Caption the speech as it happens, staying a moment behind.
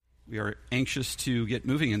We are anxious to get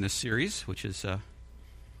moving in this series, which is a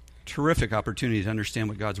terrific opportunity to understand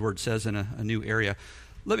what God's Word says in a new area.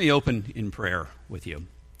 Let me open in prayer with you.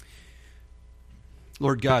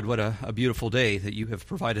 Lord God, what a beautiful day that you have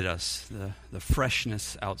provided us. The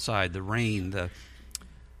freshness outside, the rain, the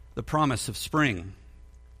promise of spring,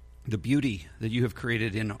 the beauty that you have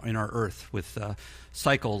created in our earth with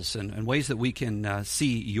cycles and ways that we can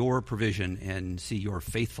see your provision and see your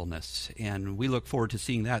faithfulness. And we look forward to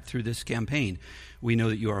seeing that through this campaign. We know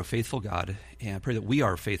that you are a faithful God, and I pray that we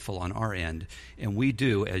are faithful on our end, and we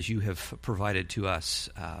do as you have provided to us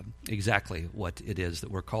exactly what it is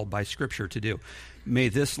that we're called by Scripture to do. May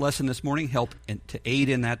this lesson this morning help to aid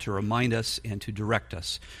in that, to remind us and to direct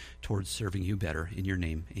us towards serving you better. In your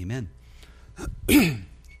name, amen.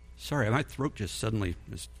 Sorry, my throat just suddenly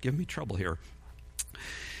is giving me trouble here.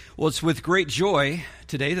 Well, it's with great joy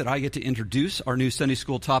today that I get to introduce our new Sunday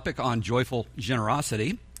school topic on joyful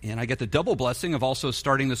generosity, and I get the double blessing of also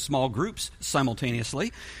starting the small groups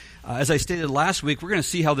simultaneously. As I stated last week, we're going to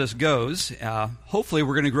see how this goes. Hopefully,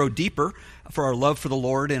 we're going to grow deeper for our love for the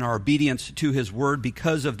Lord and our obedience to His Word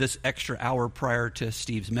because of this extra hour prior to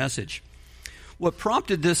Steve's message. What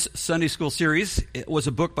prompted this Sunday school series was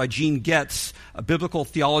a book by Gene Getz, A Biblical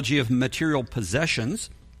Theology of Material Possessions.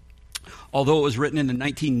 Although it was written in the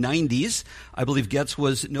 1990s, I believe Getz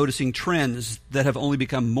was noticing trends that have only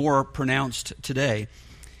become more pronounced today.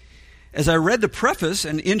 As I read the preface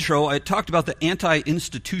and intro, I talked about the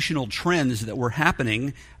anti-institutional trends that were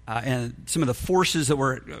happening and some of the forces that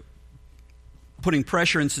were putting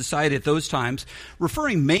pressure in society at those times,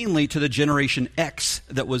 referring mainly to the Generation X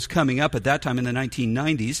that was coming up at that time in the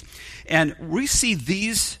 1990s. And we see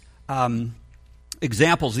these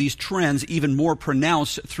examples, these trends, even more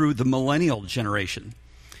pronounced through the millennial generation.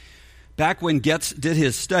 Back when Getz did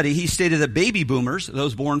his study, he stated that baby boomers,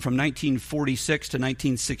 those born from 1946 to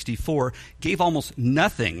 1964, gave almost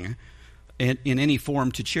nothing in any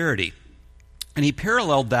form to charity. And he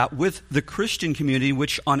paralleled that with the Christian community,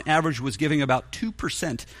 which on average was giving about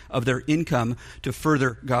 2% of their income to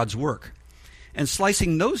further God's work. And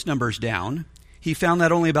slicing those numbers down, he found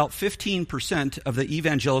that only about 15% of the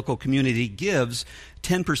evangelical community gives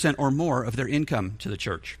 10% or more of their income to the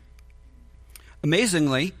church.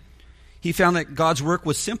 Amazingly, he found that God's work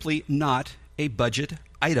was simply not a budget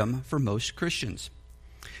item for most Christians.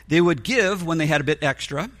 They would give when they had a bit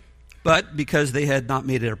extra, but because they had not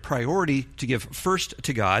made it a priority to give first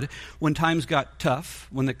to God, when times got tough,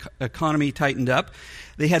 when the economy tightened up,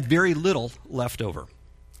 they had very little left over.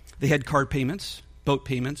 They had car payments, boat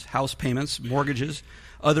payments, house payments, mortgages,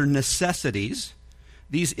 other necessities.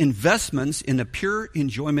 These investments in the pure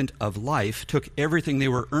enjoyment of life took everything they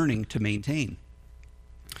were earning to maintain.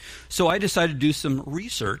 So I decided to do some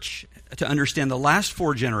research to understand the last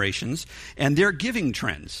 4 generations and their giving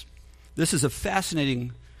trends. This is a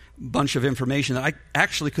fascinating bunch of information that I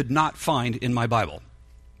actually could not find in my Bible.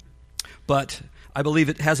 But I believe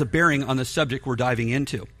it has a bearing on the subject we're diving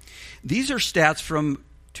into. These are stats from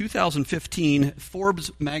 2015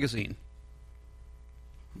 Forbes magazine.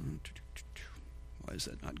 Why is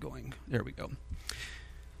that not going? There we go.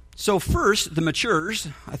 So first, the matures,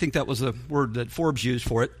 I think that was the word that Forbes used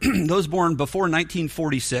for it, those born before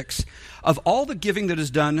 1946, of all the giving that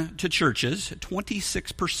is done to churches,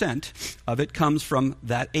 26% of it comes from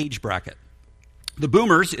that age bracket. The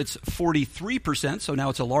boomers, it's 43%, so now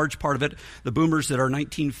it's a large part of it, the boomers that are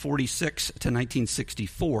 1946 to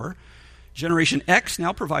 1964. Generation X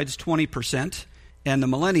now provides 20%, and the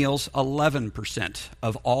millennials, 11%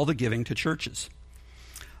 of all the giving to churches.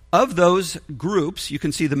 Of those groups, you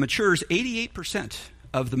can see the matures, 88%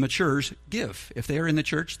 of the matures give. If they are in the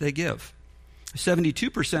church, they give.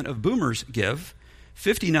 72% of boomers give,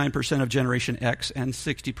 59% of Generation X, and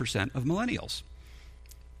 60% of millennials.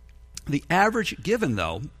 The average given,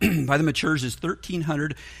 though, by the matures is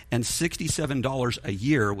 $1,367 a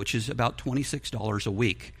year, which is about $26 a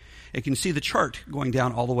week. You can see the chart going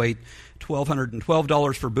down all the way,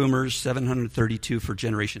 $1,212 for boomers, $732 for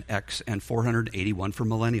Generation X, and $481 for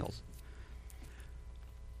millennials.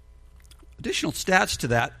 Additional stats to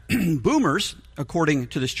that, boomers, according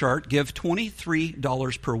to this chart, give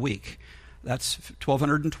 $23 per week. That's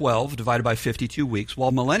 $1,212 divided by 52 weeks,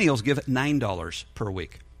 while millennials give $9 per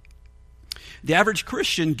week. The average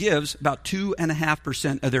Christian gives about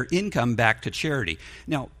 2.5% of their income back to charity.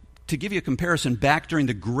 Now, to give you a comparison, back during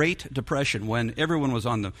the Great Depression, when everyone was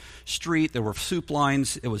on the street, there were soup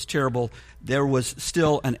lines, it was terrible, there was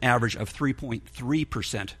still an average of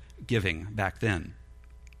 3.3% giving back then.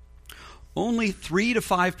 Only 3 to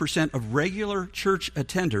 5% of regular church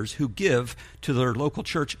attenders who give to their local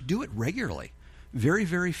church do it regularly. Very,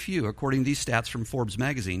 very few, according to these stats from Forbes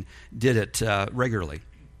magazine, did it regularly.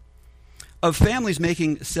 Of families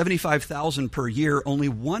making $75,000 per year, only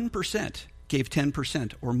 1% gave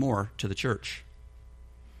 10% or more to the church.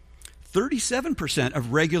 37%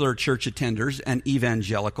 of regular church attenders and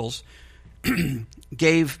evangelicals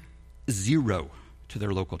gave zero to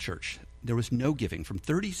their local church. There was no giving from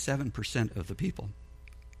 37% of the people.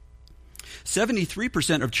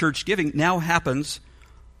 73% of church giving now happens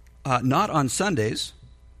not on Sundays.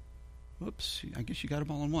 Whoops, I guess you got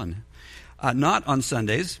them all in one. Not on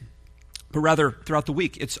Sundays, but rather throughout the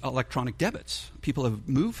week. It's electronic debits. People have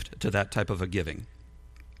moved to that type of a giving.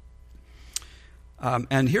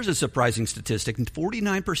 And here's a surprising statistic.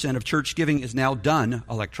 49% of church giving is now done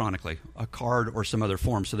electronically, a card or some other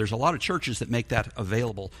form. So there's a lot of churches that make that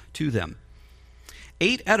available to them.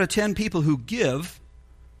 8 out of 10 people who give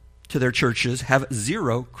to their churches have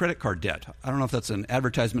zero credit card debt. I don't know if that's an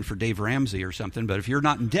advertisement for Dave Ramsey or something, but if you're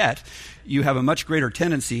not in debt, you have a much greater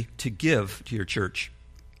tendency to give to your church.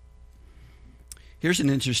 Here's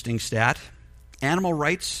an interesting stat. Animal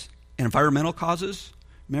rights and environmental causes.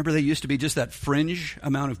 Remember, they used to be just that fringe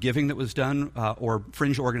amount of giving that was done, or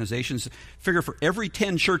fringe organizations. Figure for every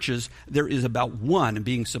 10 churches, there is about one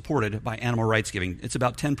being supported by animal rights giving. It's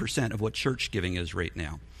about 10% of what church giving is right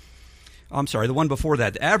now. I'm sorry, the one before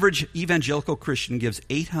that. The average evangelical Christian gives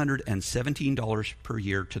 $817 per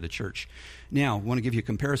year to the church. Now, I want to give you a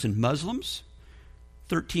comparison. Muslims,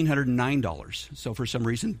 $1,309. So for some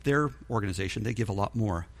reason, their organization, they give a lot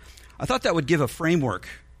more. I thought that would give a framework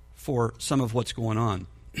for some of what's going on.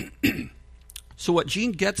 So what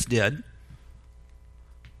Gene Getz did,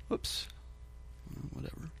 whatever.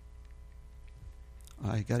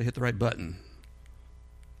 I got to hit the right button.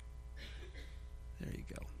 There you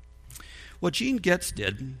go. What Gene Getz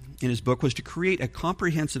did in his book was to create a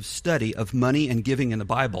comprehensive study of money and giving in the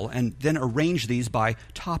Bible and then arrange these by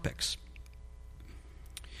topics.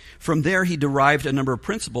 From there, he derived a number of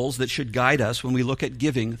principles that should guide us when we look at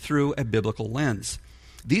giving through a biblical lens.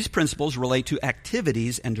 These principles relate to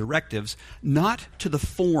activities and directives, not to the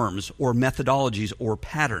forms or methodologies or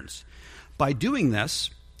patterns. By doing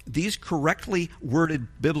this, these correctly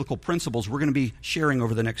worded biblical principles we're going to be sharing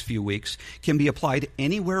over the next few weeks can be applied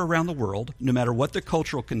anywhere around the world, no matter what the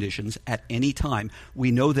cultural conditions at any time.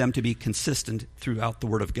 We know them to be consistent throughout the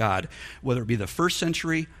Word of God, whether it be the first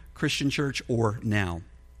century Christian church or now.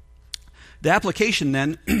 The application,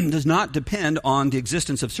 then, does not depend on the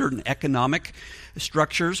existence of certain economic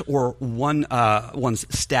structures or one's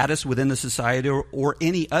status within the society or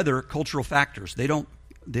any other cultural factors. They don't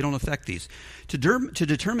affect these. To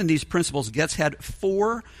determine these principles, Getz had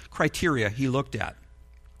 4 criteria he looked at.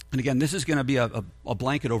 And again, this is going to be a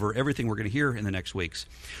blanket over everything we're going to hear in the next weeks.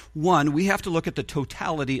 1, we have to look at the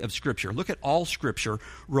totality of Scripture. Look at all Scripture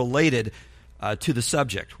related to the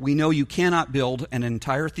subject. We know you cannot build an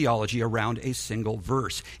entire theology around a single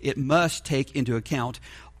verse. It must take into account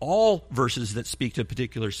all verses that speak to a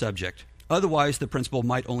particular subject. Otherwise, the principle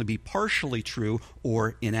might only be partially true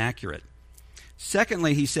or inaccurate.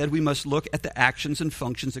 Secondly, he said we must look at the actions and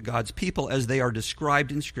functions of God's people as they are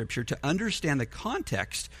described in Scripture to understand the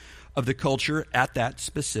context of the culture at that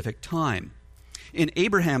specific time. In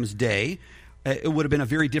Abraham's day, it would have been a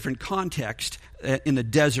very different context in the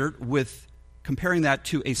desert, with comparing that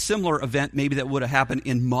to a similar event maybe that would have happened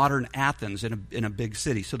in modern Athens in a big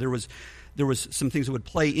city. So there was some things that would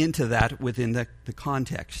play into that within the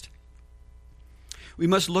context. We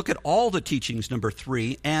must look at all the teachings, number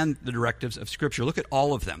 3, and the directives of Scripture. Look at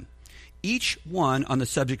all of them. Each one on the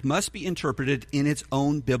subject must be interpreted in its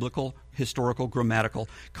own biblical, historical, grammatical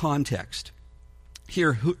context.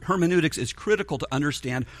 Here, hermeneutics is critical to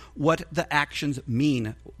understand what the actions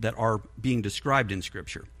mean that are being described in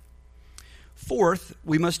Scripture. Fourth,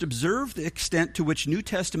 we must observe the extent to which New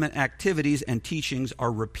Testament activities and teachings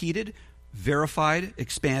are repeated, verified,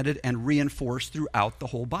 expanded, and reinforced throughout the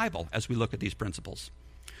whole Bible as we look at these principles.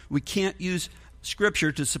 We can't use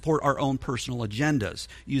Scripture to support our own personal agendas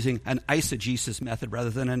using an eisegesis method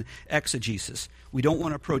rather than an exegesis. We don't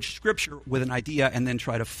want to approach Scripture with an idea and then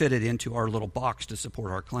try to fit it into our little box to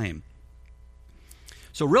support our claim.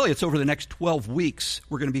 So really, it's over the next 12 weeks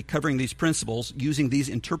we're going to be covering these principles using these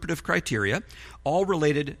interpretive criteria, all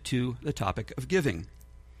related to the topic of giving.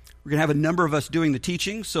 We're going to have a number of us doing the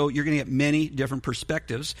teaching, so you're going to get many different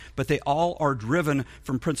perspectives, but they all are driven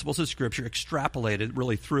from principles of Scripture, extrapolated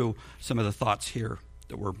really through some of the thoughts here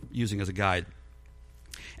that we're using as a guide.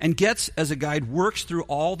 And Getz, as a guide, works through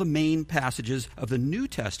all the main passages of the New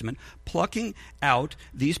Testament, plucking out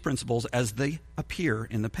these principles as they appear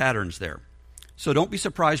in the patterns there. So don't be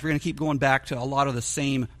surprised, we're going to keep going back to a lot of the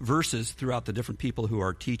same verses throughout the different people who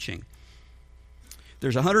are teaching.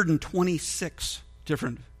 There's 126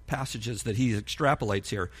 different passages that he extrapolates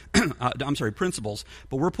here. Principles,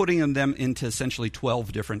 but we're putting them into essentially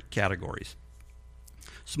 12 different categories.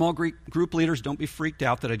 Small group leaders, don't be freaked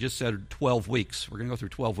out that I just said 12 weeks. We're going to go through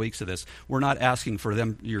 12 weeks of this. We're not asking for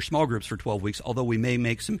your small groups for 12 weeks, although we may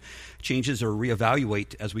make some changes or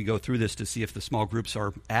reevaluate as we go through this to see if the small groups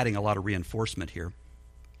are adding a lot of reinforcement here.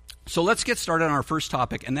 So let's get started on our first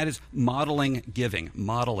topic, and that is modeling giving.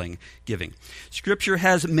 Modeling giving. Scripture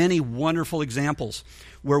has many wonderful examples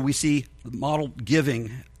where we see model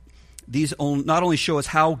giving. These not only show us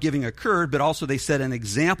how giving occurred, but also they set an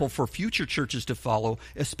example for future churches to follow,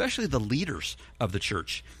 especially the leaders of the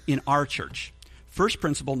church in our church. First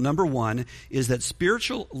principle, number one, is that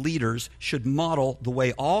spiritual leaders should model the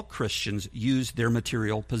way all Christians use their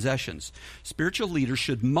material possessions. Spiritual leaders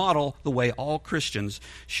should model the way all Christians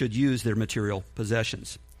should use their material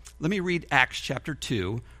possessions. Let me read Acts chapter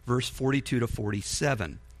 2, verse 42 to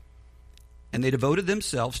 47. And they devoted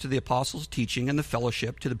themselves to the apostles' teaching and the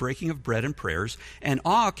fellowship, to the breaking of bread and prayers, and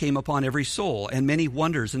awe came upon every soul, and many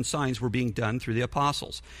wonders and signs were being done through the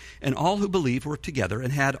apostles. And all who believed were together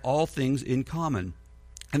and had all things in common.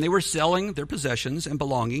 And they were selling their possessions and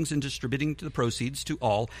belongings and distributing the proceeds to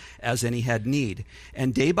all as any had need.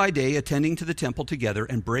 And day by day, attending to the temple together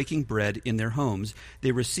and breaking bread in their homes,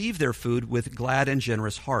 they received their food with glad and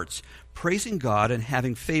generous hearts, praising God and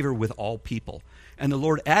having favor with all people. And the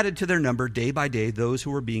Lord added to their number day by day those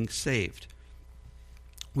who were being saved.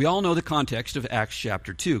 We all know the context of Acts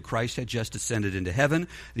chapter 2. Christ had just ascended into heaven.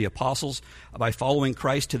 The apostles, by following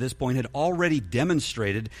Christ to this point, had already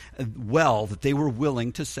demonstrated well that they were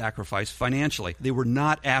willing to sacrifice financially. They were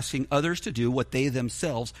not asking others to do what they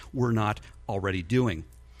themselves were not already doing.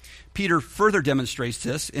 Peter further demonstrates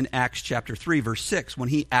this in Acts chapter 3, verse 6, when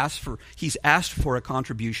he's asked for a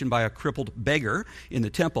contribution by a crippled beggar in the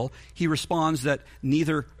temple. He responds that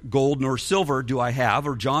neither gold nor silver do I have,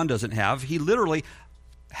 or John doesn't have. He literally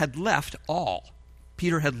had left all.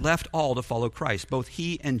 Peter had left all to follow Christ. Both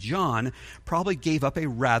he and John probably gave up a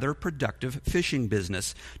rather productive fishing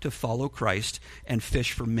business to follow Christ and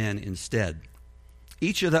fish for men instead.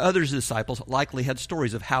 Each of the other disciples likely had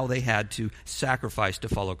stories of how they had to sacrifice to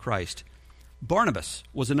follow Christ. Barnabas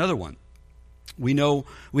was another one. We don't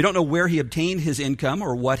know where he obtained his income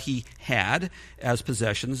or what he had as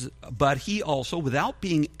possessions, but he also, without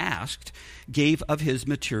being asked, gave of his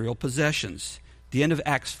material possessions. The end of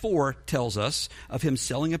Acts 4 tells us of him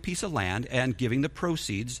selling a piece of land and giving the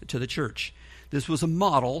proceeds to the church. This was a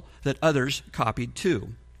model that others copied too.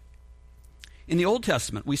 In the Old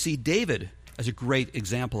Testament, we see David as a great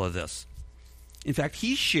example of this. In fact,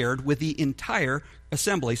 he shared with the entire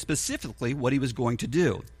assembly specifically what he was going to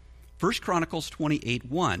do. 1 Chronicles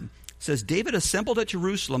 28:1 says, David assembled at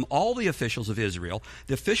Jerusalem all the officials of Israel,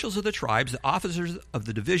 the officials of the tribes, the officers of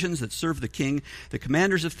the divisions that served the king, the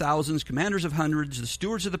commanders of thousands, commanders of hundreds, the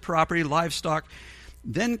stewards of the property, livestock.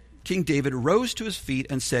 Then King David rose to his feet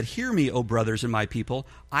and said, Hear me, O brothers and my people.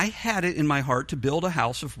 I had it in my heart to build a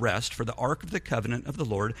house of rest for the ark of the covenant of the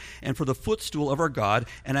Lord and for the footstool of our God,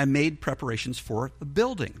 and I made preparations for the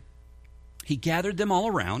building. He gathered them all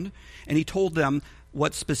around, and he told them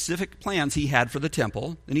what specific plans he had for the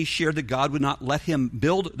temple, and he shared that God would not let him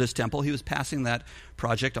build this temple. He was passing that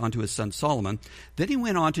project on to his son Solomon. Then he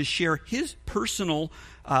went on to share his personal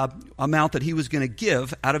amount that he was going to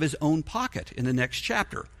give out of his own pocket in the next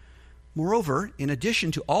chapter. Moreover, in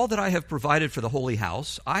addition to all that I have provided for the holy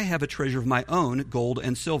house, I have a treasure of my own, gold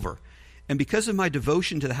and silver. And because of my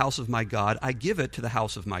devotion to the house of my God, I give it to the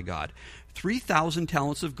house of my God. 3,000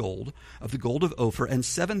 talents of gold, of the gold of Ophir, and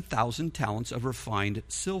 7,000 talents of refined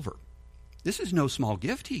silver. This is no small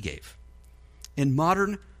gift he gave. In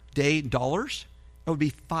modern day dollars, that would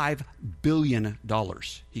be $5 billion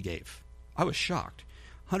he gave. I was shocked.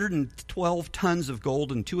 112 tons of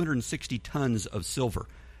gold and 260 tons of silver.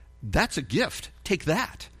 That's a gift. Take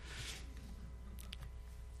that.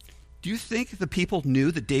 Do you think the people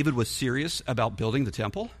knew that David was serious about building the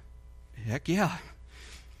temple? Heck yeah.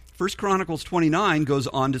 1 Chronicles 29 goes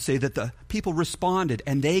on to say that the people responded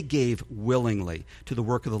and they gave willingly to the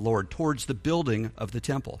work of the Lord towards the building of the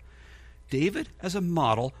temple. David, as a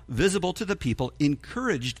model visible to the people,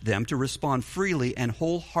 encouraged them to respond freely and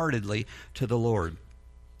wholeheartedly to the Lord.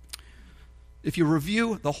 If you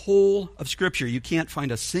review the whole of Scripture, you can't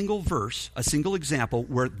find a single verse, a single example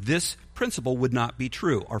where this principle would not be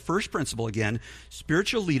true. Our first principle, again,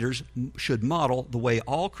 spiritual leaders should model the way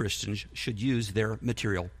all Christians should use their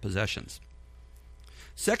material possessions.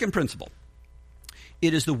 Second principle,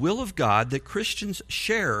 it is the will of God that Christians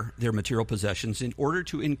share their material possessions in order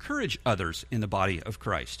to encourage others in the body of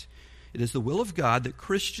Christ. It is the will of God that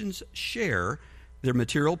Christians share their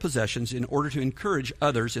material possessions in order to encourage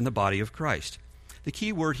others in the body of Christ. The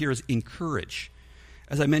key word here is encourage.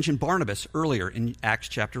 As I mentioned Barnabas earlier in Acts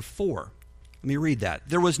chapter 4. Let me read that.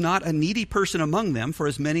 There was not a needy person among them, for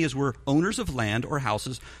as many as were owners of land or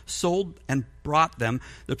houses sold and brought them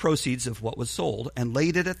the proceeds of what was sold and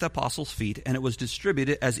laid it at the apostles' feet, and it was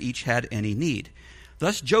distributed as each had any need.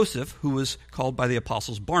 Thus Joseph, who was called by the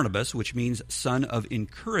apostles Barnabas, which means son of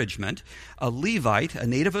encouragement, a Levite, a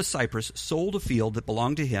native of Cyprus, sold a field that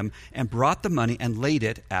belonged to him and brought the money and laid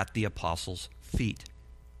it at the apostles' feet.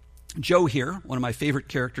 Joe here, one of my favorite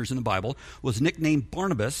characters in the Bible, was nicknamed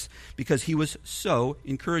Barnabas because he was so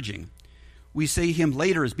encouraging. We see him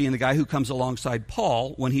later as being the guy who comes alongside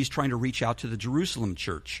Paul when he's trying to reach out to the Jerusalem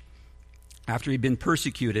church after he had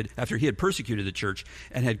persecuted the church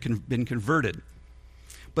and had been converted.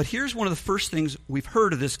 But here's one of the first things we've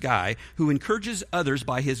heard of this guy who encourages others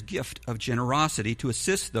by his gift of generosity to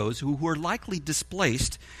assist those who are likely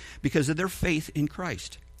displaced because of their faith in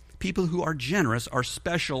Christ. People who are generous are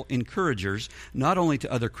special encouragers, not only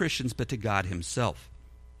to other Christians, but to God himself.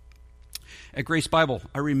 At Grace Bible,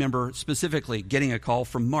 I remember specifically getting a call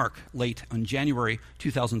from Mark late on January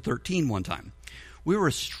 2013 one time. We were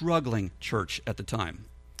a struggling church at the time.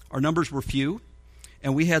 Our numbers were few,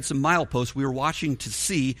 and we had some mileposts we were watching to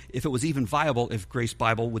see if it was even viable if Grace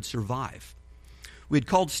Bible would survive. We had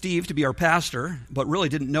called Steve to be our pastor, but really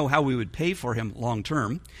didn't know how we would pay for him long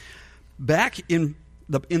term. Back in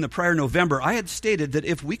the prior November, I had stated that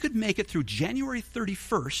if we could make it through January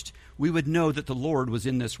 31st, we would know that the Lord was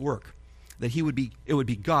in this work, that it would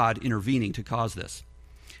be God intervening to cause this.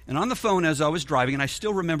 And on the phone as I was driving, and I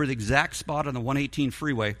still remember the exact spot on the 118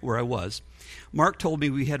 freeway where I was, Mark told me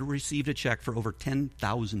we had received a check for over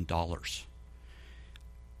 $10,000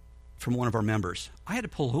 from one of our members. I had to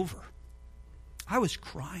pull over. I was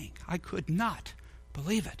crying. I could not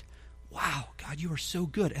believe it. Wow, God, you are so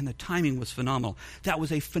good. And the timing was phenomenal. That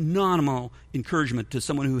was a phenomenal encouragement to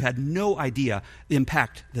someone who had no idea the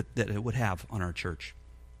impact that it would have on our church.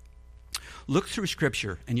 Look through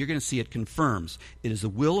Scripture, and you're going to see it confirms it is the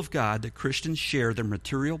will of God that Christians share their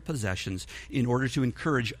material possessions in order to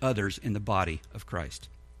encourage others in the body of Christ.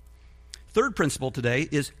 Third principle today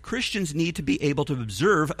is Christians need to be able to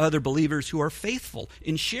observe other believers who are faithful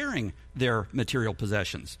in sharing their material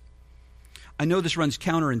possessions. I know this runs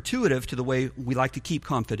counterintuitive to the way we like to keep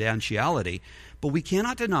confidentiality, but we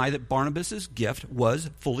cannot deny that Barnabas' gift was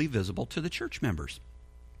fully visible to the church members.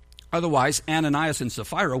 Otherwise, Ananias and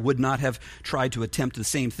Sapphira would not have tried to attempt the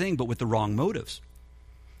same thing, but with the wrong motives.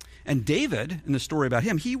 And David, in the story about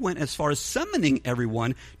him, he went as far as summoning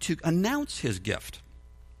everyone to announce his gift.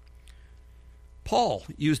 Paul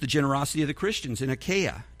used the generosity of the Christians in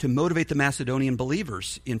Achaia to motivate the Macedonian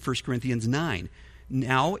believers in 1 Corinthians 9.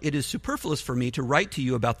 Now it is superfluous for me to write to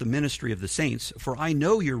you about the ministry of the saints, for I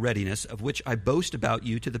know your readiness, of which I boast about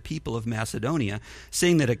you to the people of Macedonia,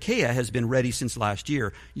 saying that Achaia has been ready since last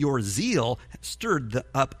year. Your zeal stirred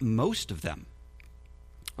up most of them.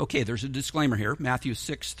 Okay, there's a disclaimer here. Matthew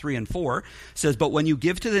 6:3-4 says, "But when you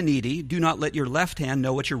give to the needy, do not let your left hand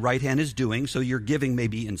know what your right hand is doing, so your giving may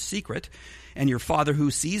be in secret, and your Father who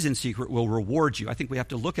sees in secret will reward you." I think we have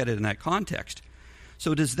to look at it in that context.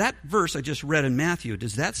 So does that verse I just read in Matthew,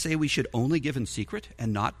 does that say we should only give in secret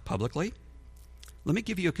and not publicly? Let me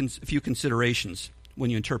give you a few considerations when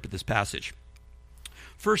you interpret this passage.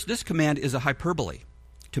 First, this command is a hyperbole,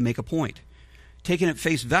 to make a point. Taken at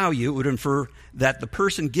face value, it would infer that the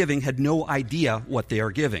person giving had no idea what they are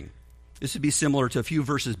giving. This would be similar to a few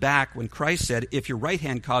verses back when Christ said, if your right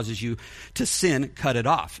hand causes you to sin, cut it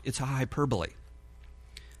off. It's a hyperbole.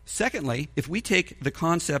 Secondly, if we take the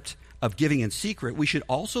concept of giving in secret, we should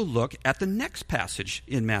also look at the next passage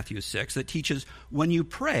in Matthew 6 that teaches, when you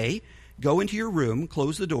pray, go into your room,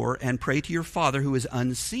 close the door, and pray to your Father who is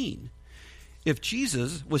unseen. If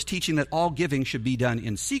Jesus was teaching that all giving should be done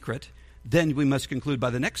in secret, then we must conclude by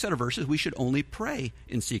the next set of verses we should only pray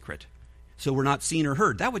in secret, so we're not seen or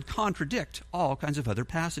heard. That would contradict all kinds of other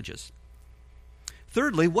passages.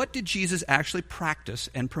 Thirdly, what did Jesus actually practice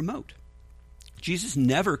and promote? Jesus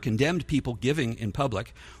never condemned people giving in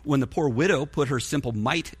public. When the poor widow put her simple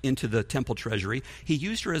mite into the temple treasury, he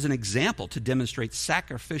used her as an example to demonstrate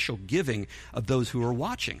sacrificial giving of those who were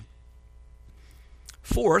watching.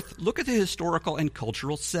 Fourth, look at the historical and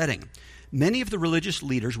cultural setting. Many of the religious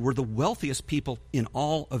leaders were the wealthiest people in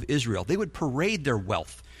all of Israel. They would parade their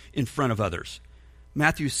wealth in front of others.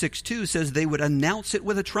 Matthew 6:2 says they would announce it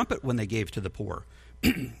with a trumpet when they gave to the poor.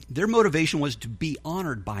 Their motivation was to be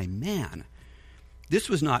honored by man. This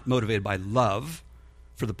was not motivated by love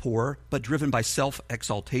for the poor, but driven by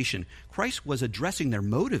self-exaltation. Christ was addressing their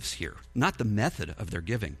motives here, not the method of their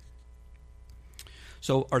giving.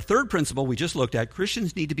 So our third principle we just looked at,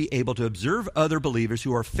 Christians need to be able to observe other believers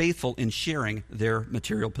who are faithful in sharing their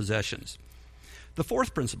material possessions. The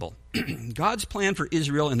fourth principle, God's plan for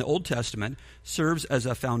Israel in the Old Testament serves as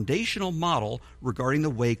a foundational model regarding the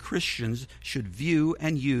way Christians should view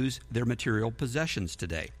and use their material possessions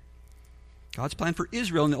today. God's plan for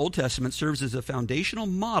Israel in the Old Testament serves as a foundational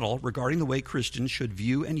model regarding the way Christians should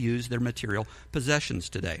view and use their material possessions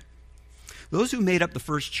today. Those who made up the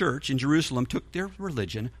first church in Jerusalem took their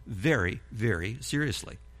religion very, very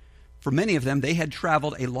seriously. For many of them, they had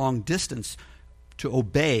traveled a long distance to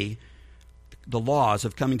obey the laws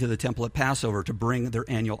of coming to the temple at Passover to bring their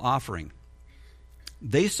annual offering.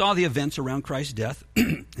 They saw the events around Christ's death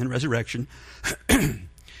and resurrection.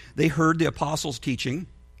 They heard the apostles' teaching.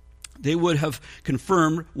 They would have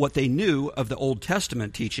confirmed what they knew of the Old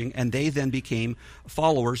Testament teaching, and they then became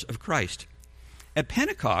followers of Christ. At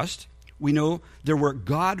Pentecost, we know there were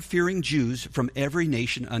God-fearing Jews from every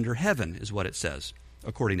nation under heaven, is what it says,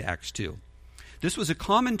 according to Acts 2. This was a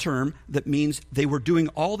common term that means they were doing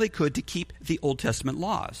all they could to keep the Old Testament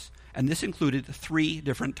laws. And this included 3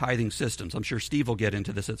 different tithing systems. I'm sure Steve will get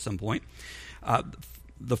into this at some point.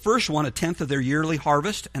 The first one, 1/10 of their yearly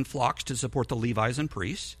harvest and flocks to support the Levites and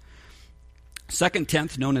priests. Second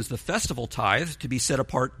 10th, known as the festival tithe, to be set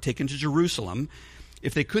apart, taken to Jerusalem.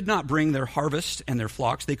 If they could not bring their harvest and their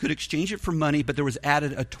flocks, they could exchange it for money, but there was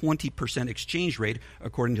added a 20% exchange rate,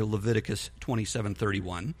 according to Leviticus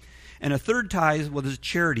 27:31. And a third tithe was a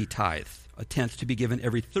charity tithe, 1/10 to be given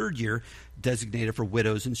every third year, designated for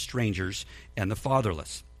widows and strangers and the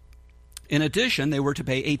fatherless. In addition, they were to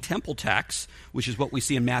pay a temple tax, which is what we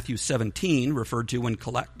see in Matthew 17, referred to when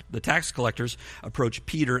the tax collectors approached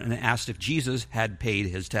Peter and asked if Jesus had paid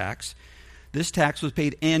his tax. This tax was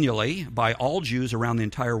paid annually by all Jews around the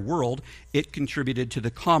entire world. It contributed to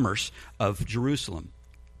the commerce of Jerusalem.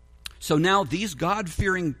 So now these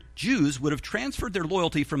God-fearing Jews would have transferred their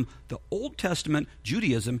loyalty from the Old Testament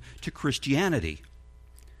Judaism to Christianity.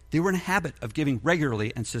 They were in a habit of giving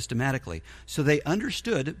regularly and systematically. So they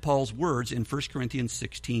understood Paul's words in 1 Corinthians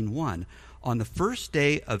 16:1. On the first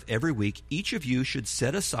day of every week, each of you should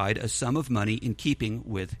set aside a sum of money in keeping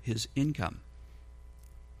with his income.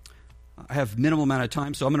 I have minimal amount of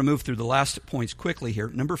time, so I'm going to move through the last points quickly here.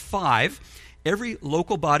 Number 5, every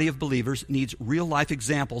local body of believers needs real-life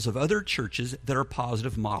examples of other churches that are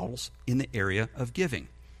positive models in the area of giving.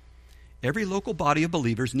 Every local body of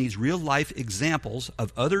believers needs real-life examples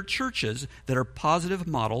of other churches that are positive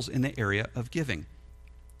models in the area of giving.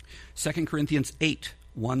 2 Corinthians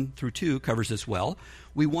 8:1-2 covers this well.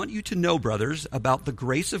 We want you to know, brothers, about the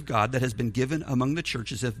grace of God that has been given among the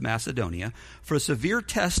churches of Macedonia for a severe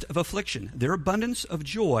test of affliction. Their abundance of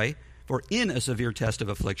joy, for in a severe test of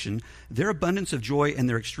affliction, their abundance of joy and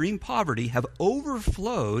their extreme poverty have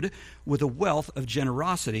overflowed with a wealth of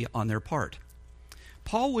generosity on their part.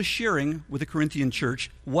 Paul was sharing with the Corinthian church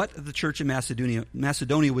what the church in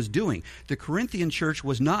Macedonia was doing. The Corinthian church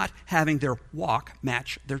was not having their walk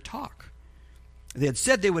match their talk. They had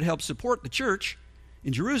said they would help support the church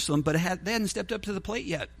in Jerusalem, but they hadn't stepped up to the plate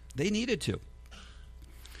yet. They needed to.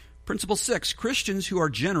 Principle 6, Christians who are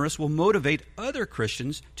generous will motivate other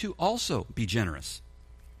Christians to also be generous.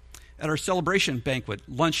 At our celebration banquet,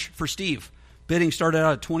 lunch for Steve, bidding started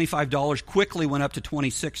out at $25, quickly went up to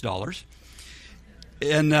 $26.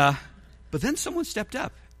 But then someone stepped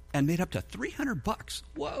up and made up to $300.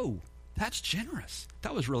 Whoa, that's generous.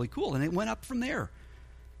 That was really cool. And it went up from there.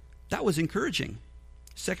 That was encouraging.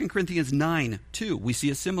 2 Corinthians 9:2, we see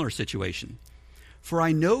a similar situation. For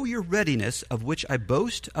I know your readiness, of which I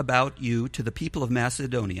boast about you to the people of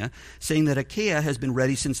Macedonia, saying that Achaia has been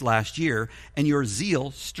ready since last year, and your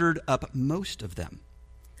zeal stirred up most of them.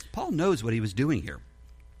 Paul knows what he was doing here.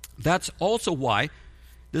 That's also why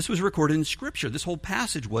this was recorded in Scripture. This whole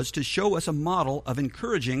passage was to show us a model of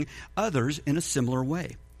encouraging others in a similar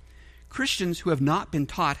way. Christians who have not been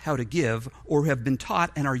taught how to give or have been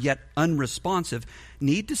taught and are yet unresponsive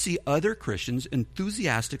need to see other Christians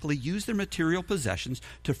enthusiastically use their material possessions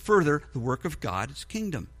to further the work of God's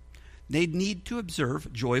kingdom. They need to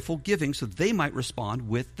observe joyful giving so they might respond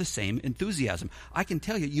with the same enthusiasm. I can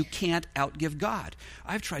tell you, you can't outgive God.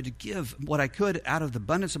 I've tried to give what I could out of the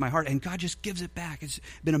abundance of my heart, and God just gives it back. It's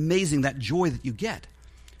been amazing, that joy that you get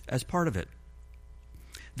as part of it.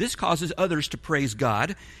 This causes others to praise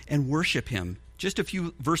God and worship him. Just a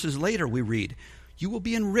few verses later we read, you will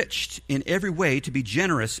be enriched in every way to be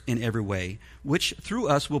generous in every way, which through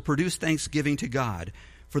us will produce thanksgiving to God.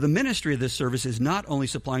 For the ministry of this service is not only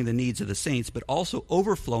supplying the needs of the saints, but also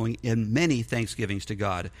overflowing in many thanksgivings to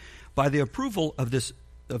God. By the approval of this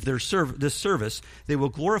of this service, they will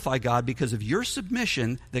glorify God because of your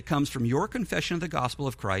submission that comes from your confession of the gospel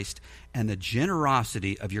of Christ and the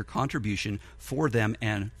generosity of your contribution for them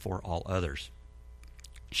and for all others.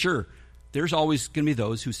 Sure, there's always going to be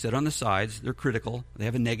those who sit on the sides. They're critical. They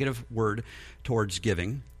have a negative word towards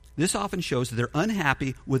giving. This often shows that they're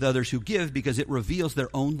unhappy with others who give because it reveals their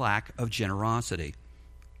own lack of generosity.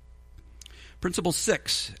 Principle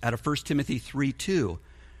 6 out of 1 Timothy 3:2.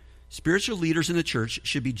 Spiritual leaders in the church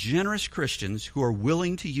should be generous Christians who are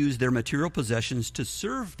willing to use their material possessions to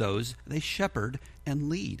serve those they shepherd and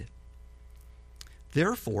lead.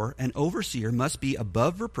 Therefore, an overseer must be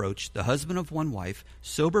above reproach, the husband of one wife,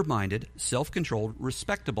 sober-minded, self-controlled,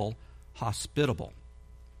 respectable, hospitable.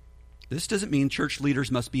 This doesn't mean church leaders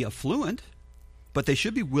must be affluent, but they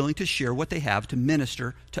should be willing to share what they have to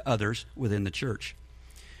minister to others within the church.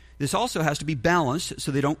 This also has to be balanced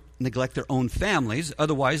so they don't neglect their own families,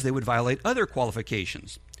 otherwise they would violate other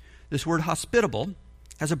qualifications. This word hospitable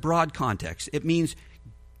has a broad context. It means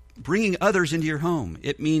bringing others into your home.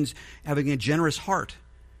 It means having a generous heart,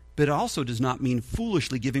 but it also does not mean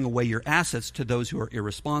foolishly giving away your assets to those who are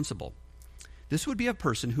irresponsible. This would be a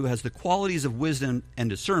person who has the qualities of wisdom and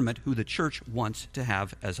discernment who the church wants to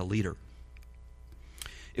have as a leader.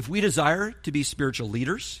 If we desire to be spiritual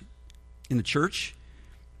leaders in the church,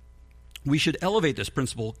 we should elevate this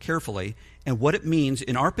principle carefully and what it means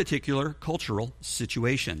in our particular cultural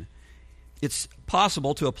situation. It's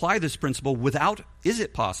possible to apply this principle is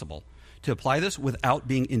it possible to apply this without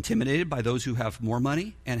being intimidated by those who have more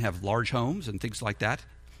money and have large homes and things like that?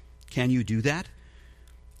 Can you do that?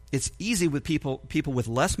 It's easy with people with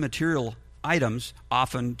less material items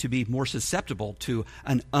often to be more susceptible to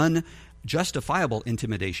an unjustifiable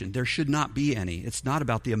intimidation. There should not be any. It's not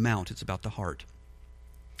about the amount, it's about the heart.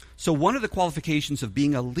 So one of the qualifications of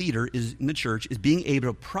being a leader in the church is being able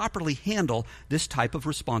to properly handle this type of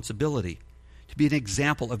responsibility, to be an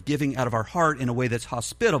example of giving out of our heart in a way that's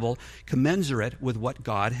hospitable, commensurate with what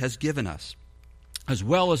God has given us, as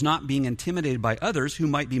well as not being intimidated by others who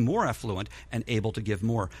might be more affluent and able to give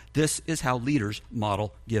more. This is how leaders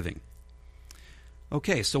model giving.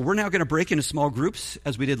 Okay, so we're now going to break into small groups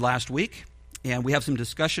as we did last week. And we have some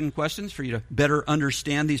discussion questions for you to better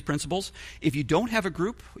understand these principles. If you don't have a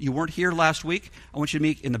group, you weren't here last week, I want you to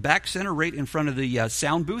meet in the back center right in front of the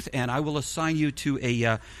sound booth, and I will assign you to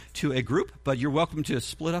a group. But you're welcome to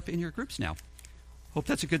split up in your groups now. Hope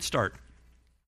that's a good start.